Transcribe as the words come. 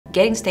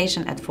Getting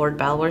stationed at Fort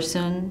Belvoir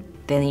soon?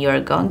 Then you're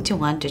going to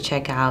want to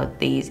check out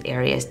these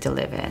areas to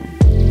live in.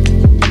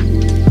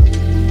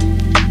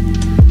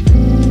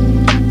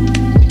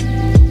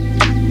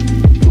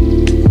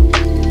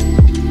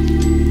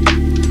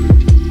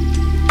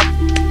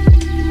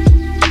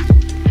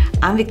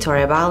 I'm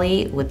Victoria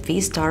Bali with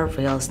V-Star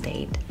Real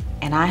Estate,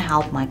 and I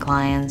help my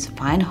clients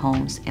find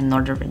homes in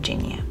Northern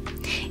Virginia.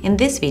 In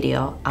this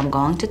video, I'm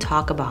going to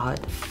talk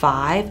about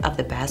 5 of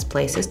the best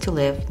places to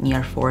live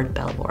near Fort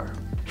Belvoir.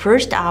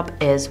 First up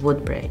is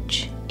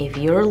Woodbridge. If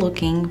you're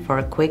looking for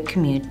a quick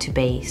commute to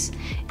base,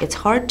 it's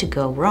hard to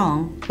go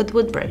wrong with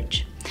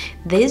Woodbridge.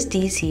 This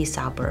DC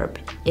suburb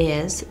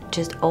is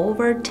just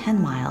over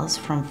 10 miles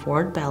from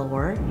Fort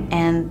Belvoir,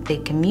 and the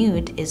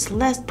commute is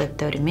less than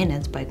 30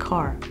 minutes by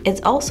car.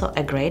 It's also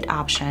a great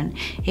option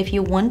if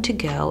you want to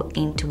go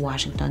into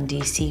Washington,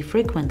 D.C.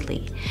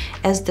 frequently,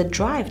 as the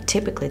drive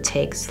typically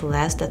takes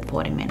less than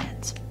 40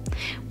 minutes.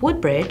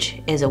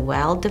 Woodbridge is a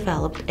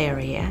well-developed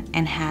area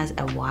and has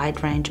a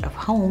wide range of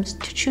homes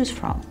to choose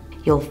from.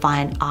 You'll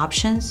find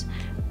options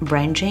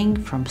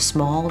ranging from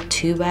small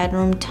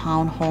 2-bedroom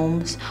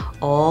townhomes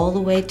all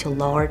the way to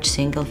large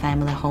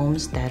single-family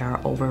homes that are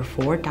over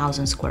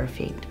 4,000 square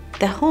feet.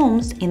 The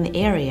homes in the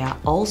area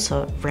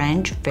also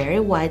range very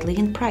widely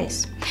in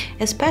price,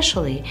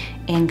 especially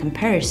in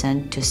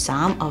comparison to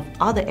some of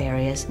other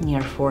areas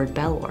near Fort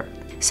Belvoir.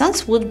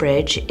 Since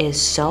Woodbridge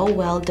is so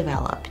well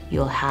developed,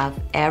 you'll have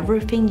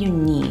everything you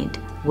need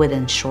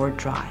within short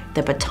drive.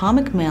 The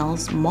Potomac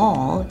Mills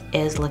Mall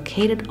is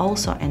located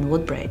also in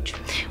Woodbridge,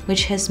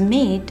 which has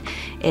made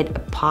it a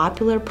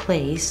popular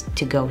place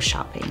to go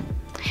shopping.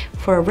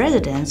 For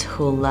residents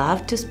who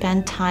love to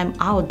spend time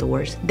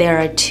outdoors, there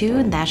are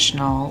 2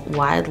 national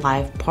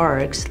wildlife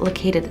parks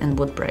located in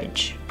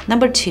Woodbridge.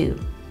 Number 2,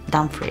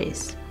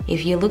 Dumfries.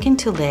 If you're looking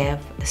to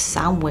live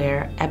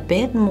somewhere a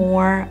bit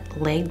more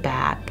laid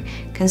back,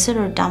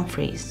 consider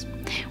Dumfries.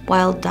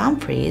 While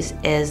Dumfries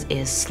is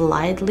a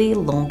slightly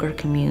longer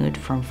commute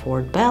from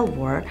Fort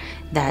Belvoir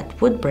than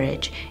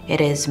Woodbridge,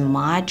 it is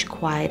much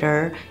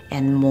quieter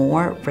and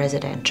more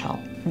residential.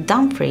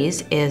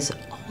 Dumfries is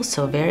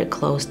also very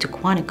close to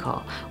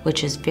Quantico,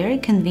 which is very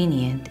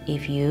convenient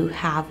if you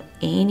have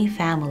any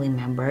family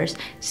members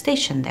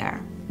stationed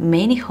there.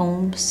 Many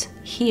homes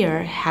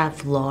here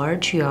have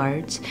large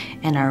yards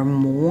and are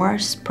more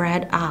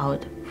spread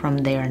out from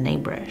their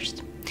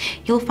neighbors.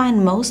 You'll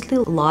find mostly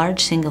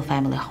large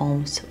single-family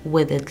homes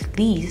with at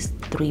least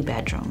 3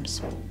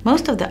 bedrooms.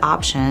 Most of the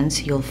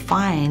options you'll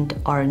find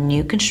are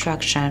new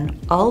construction,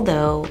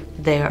 although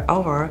there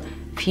are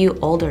few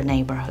older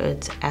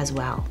neighborhoods as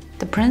well.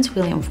 The Prince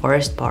William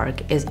Forest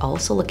Park is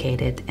also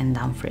located in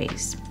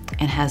Dumfries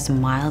and has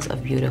miles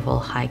of beautiful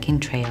hiking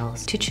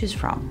trails to choose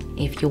from.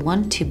 If you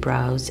want to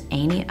browse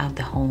any of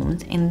the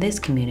homes in this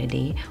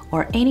community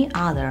or any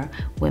other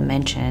we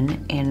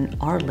mentioned in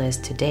our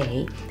list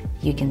today,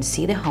 you can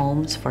see the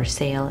homes for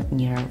sale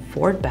near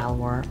Fort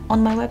Belvoir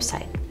on my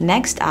website.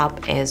 Next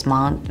up is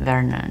Mount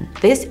Vernon.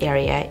 This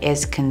area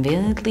is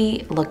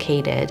conveniently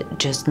located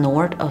just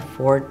north of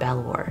Fort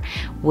Belvoir,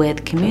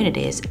 with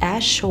communities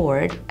as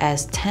short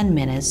as 10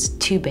 minutes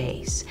to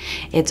base.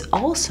 It's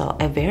also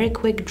a very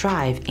quick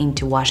drive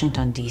into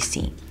Washington,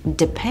 D.C.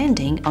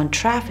 Depending on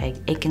traffic,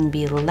 it can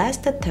be less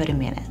than 30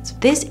 minutes.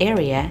 This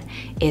area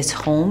is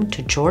home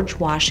to George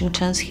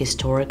Washington's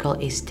historical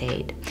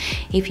estate.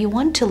 If you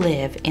want to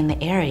live in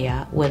the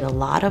area with a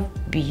lot of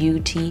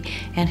beauty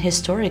and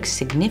historic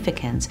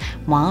significance,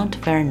 Mount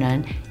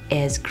Vernon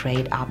is a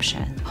great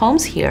option.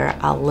 Homes here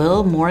are a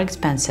little more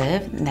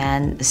expensive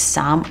than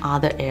some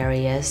other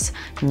areas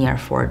near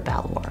Fort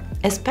Belvoir,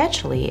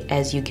 especially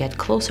as you get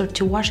closer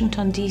to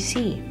Washington,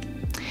 D.C.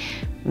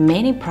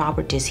 Many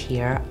properties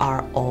here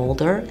are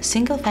older,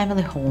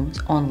 single-family homes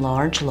on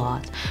large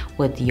lots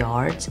with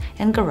yards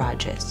and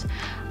garages.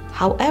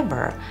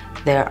 However,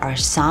 there are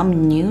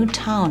some new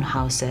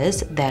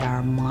townhouses that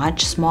are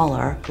much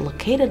smaller,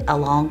 located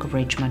along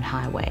Richmond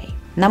Highway.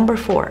 Number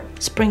 4,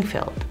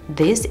 Springfield.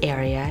 This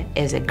area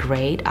is a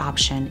great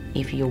option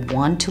if you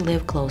want to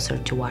live closer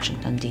to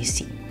Washington,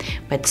 D.C.,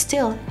 but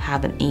still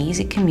have an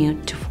easy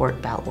commute to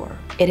Fort Belvoir.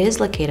 It is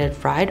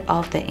located right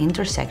off the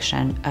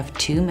intersection of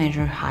 2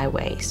 major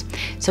highways,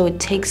 so it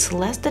takes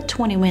less than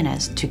 20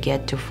 minutes to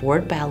get to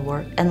Fort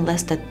Belvoir and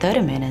less than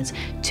 30 minutes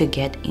to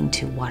get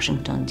into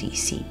Washington,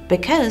 D.C.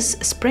 Because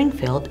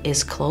Springfield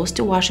is close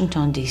to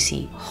Washington,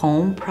 D.C.,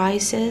 home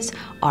prices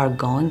are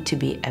going to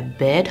be a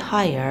bit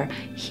higher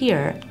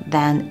here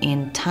than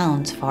in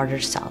towns farther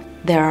south.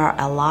 There are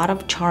a lot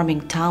of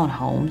charming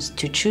townhomes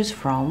to choose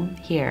from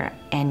here,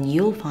 and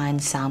you'll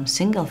find some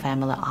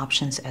single-family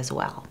options as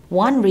well.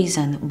 One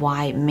reason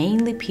why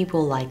mainly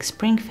people like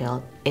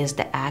Springfield is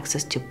the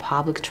access to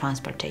public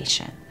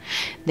transportation.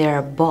 There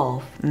are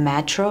both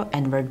Metro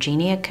and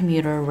Virginia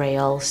commuter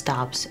rail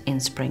stops in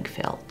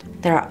Springfield.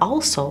 There are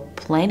also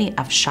plenty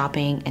of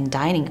shopping and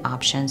dining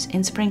options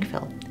in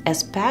Springfield,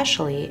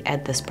 especially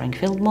at the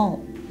Springfield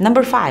Mall.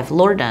 Number 5,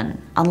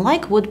 LORTON.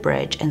 Unlike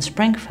Woodbridge and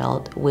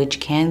Springfield, which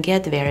can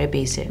get very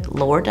busy,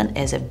 LORTON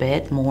is a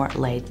bit more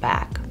laid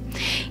back.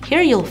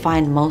 Here you'll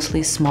find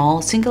mostly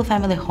small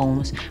single-family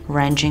homes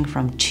ranging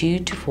from 2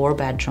 to 4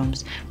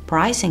 bedrooms.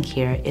 Pricing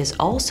here is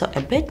also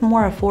a bit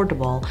more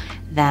affordable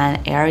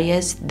than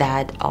areas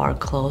that are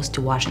close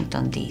to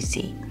Washington,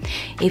 D.C.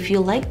 If you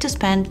like to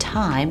spend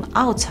time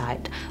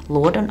outside,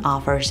 LORTON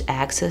offers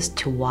access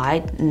to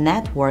wide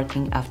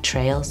networking of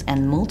trails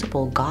and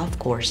multiple golf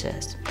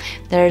courses.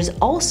 There is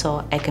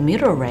also a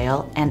commuter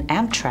rail and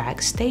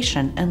Amtrak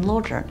station in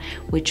LORTON,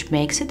 which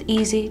makes it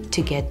easy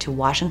to get to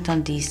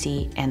Washington,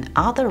 D.C. and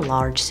other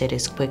large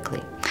cities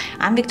quickly.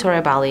 I'm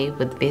Victoria Bali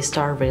with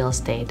V-Star Real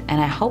Estate, and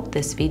I hope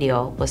this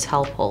video was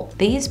helpful.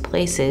 These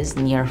places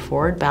near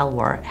Fort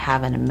Belvoir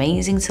have an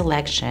amazing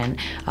selection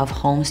of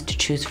homes to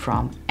choose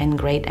from and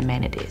great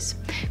amenities.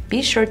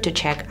 Be sure to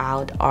check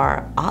out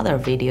our other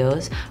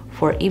videos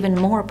for even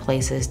more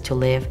places to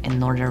live in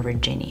Northern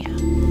Virginia.